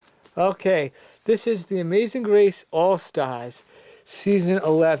Okay, this is the Amazing Race All Stars, season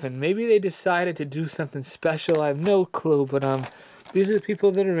 11. Maybe they decided to do something special. I have no clue, but these are the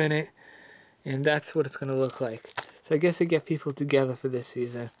people that are in it, and that's what it's gonna look like. So I guess they get people together for this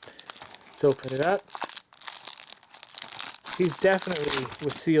season. Let's open it up. These definitely were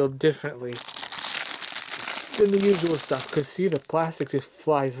sealed differently than the usual stuff, because see, the plastic just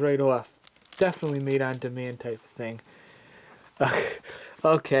flies right off. Definitely made on demand type of thing.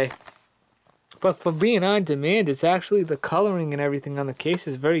 Okay. But for being on demand, it's actually the coloring and everything on the case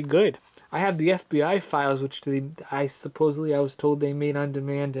is very good. I have the FBI files, which I was told they made on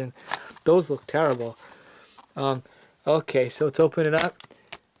demand, and those look terrible. Okay, so let's open it up.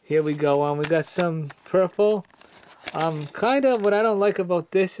 Here we go. We got some purple. Kind of what I don't like about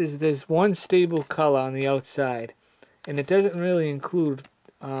this is there's one stable color on the outside, and it doesn't really include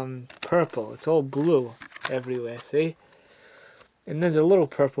purple. It's all blue everywhere. See? And there's a little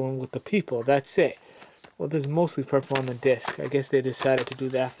purple one with the people. That's it. Well, there's mostly purple on the disc. I guess they decided to do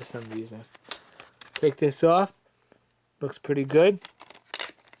that for some reason. Take this off. Looks pretty good.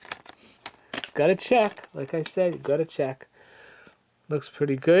 Gotta check. Like I said, gotta check. Looks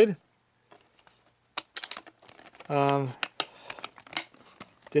pretty good.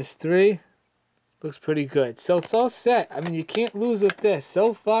 Disc 3. Looks pretty good. So it's all set. I mean, you can't lose with this.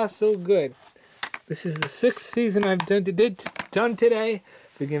 So far, so good. This is the 6th season I've done today.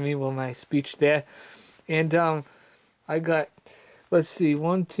 Forgive me with my speech there. And I got, let's see,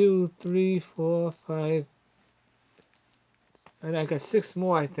 1, 2, 3, 4, 5, and I got 6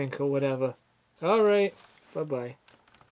 more, I think, or whatever. All right. Bye-bye.